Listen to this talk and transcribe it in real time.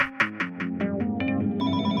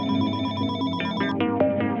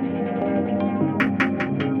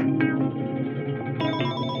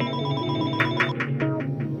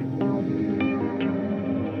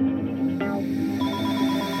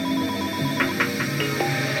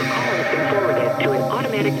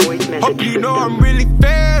automatic voice message Hope you know system. I'm really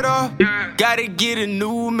fed up. Gotta get a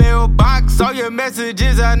new mailbox. All your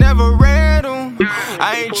messages, I never read them.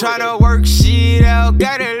 I ain't tryna work shit out.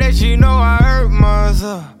 Gotta let you know I hurt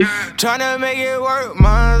myself. Tryna make it work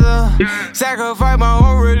myself. Sacrifice my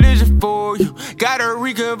own religion for you. Gotta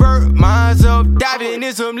reconvert myself. Diving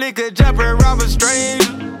in some liquor, jumping around with strangers.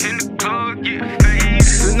 In the club, get faded.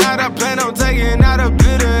 Tonight I plan on taking out a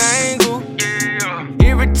bit of angle.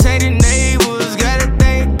 Irritating neighbors, gotta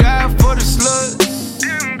thank God for the slugs.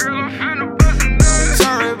 Damn girl, I'm finna bust a nut.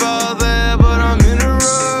 Sorry about that, but I'm in a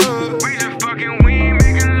rush. We just fucking, we ain't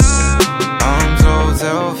making love. I'm so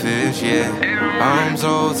selfish, yeah. I'm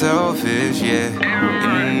so selfish, yeah.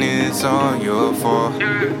 And it's all your fault.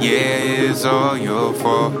 Yeah, it's all your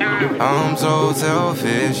fault. I'm so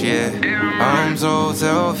selfish, yeah. I'm so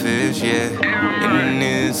selfish, yeah. And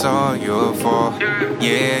it's all your fault.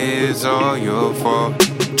 Yeah, it's all your fault.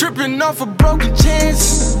 Tripping off a broken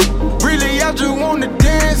chance. Really, I just wanna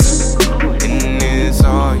dance. And it's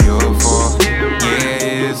all your fault.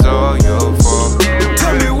 Yeah, it's all your fault.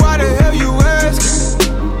 Tell me why the hell you ask?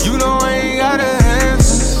 You know I ain't got a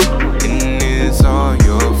answer. And it's all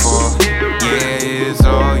your fault. Yeah, it's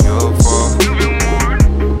all your fault.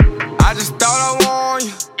 I just thought I warned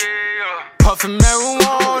you. Puffin'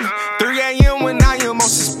 marijuana. 3 a.m. when I am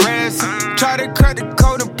most expressive. Try to crack the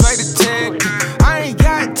code and play the tech. I ain't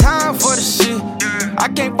got time for the shit. I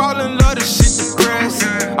can't fall in love, the shit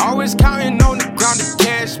depressing. Always counting on the ground to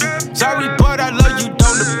catch me. Sorry, but I love you,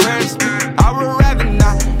 don't depress me. I would rather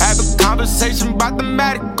not have a conversation about the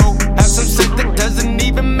matter. Go have some sex that doesn't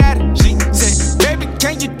even matter. She said, baby,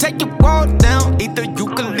 can you take your wall down? Either you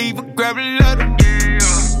can leave or grab a letter.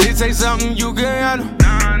 This ain't something you can handle.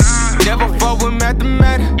 Never fought with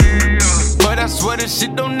mathematics. But I swear this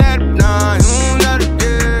shit don't add up. Nah, you don't let it,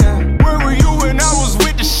 yeah. Where were you when I was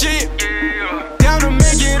with the shit? Down to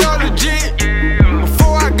make it all legit.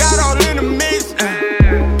 Before I got all in the mix.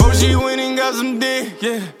 Before she went and got some dick,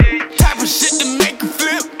 yeah. Type of shit to make you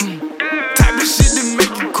flip. Type of shit to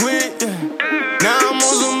make you quit, yeah. Now I'm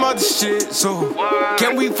on some other shit, so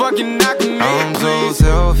can we fucking knock me in, I'm please? So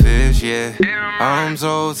selfish, yeah. I'm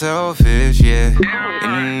so selfish, yeah.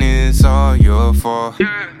 And it's all your fault.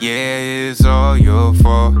 Yeah, it's all your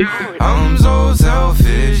fault. I'm so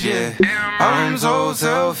selfish, yeah. I'm so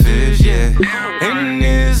selfish, yeah. And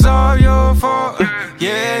it's all your fault.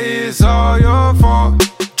 Yeah, it's all your fault.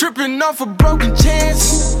 Tripping off a broken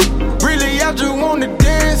chance. Really, I just wanna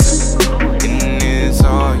dance. And it's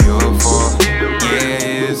all your fault.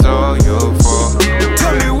 Yeah, it's all your fault.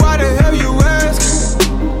 Tell me why the hell you ask?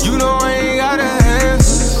 You know I ain't got a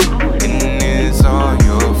answer. And it's all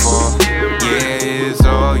your fault. Yeah, it's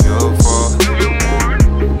all your fault.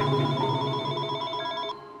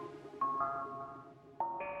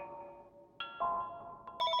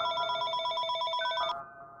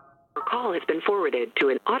 Your call has been forwarded to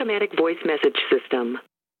an automatic voice message system.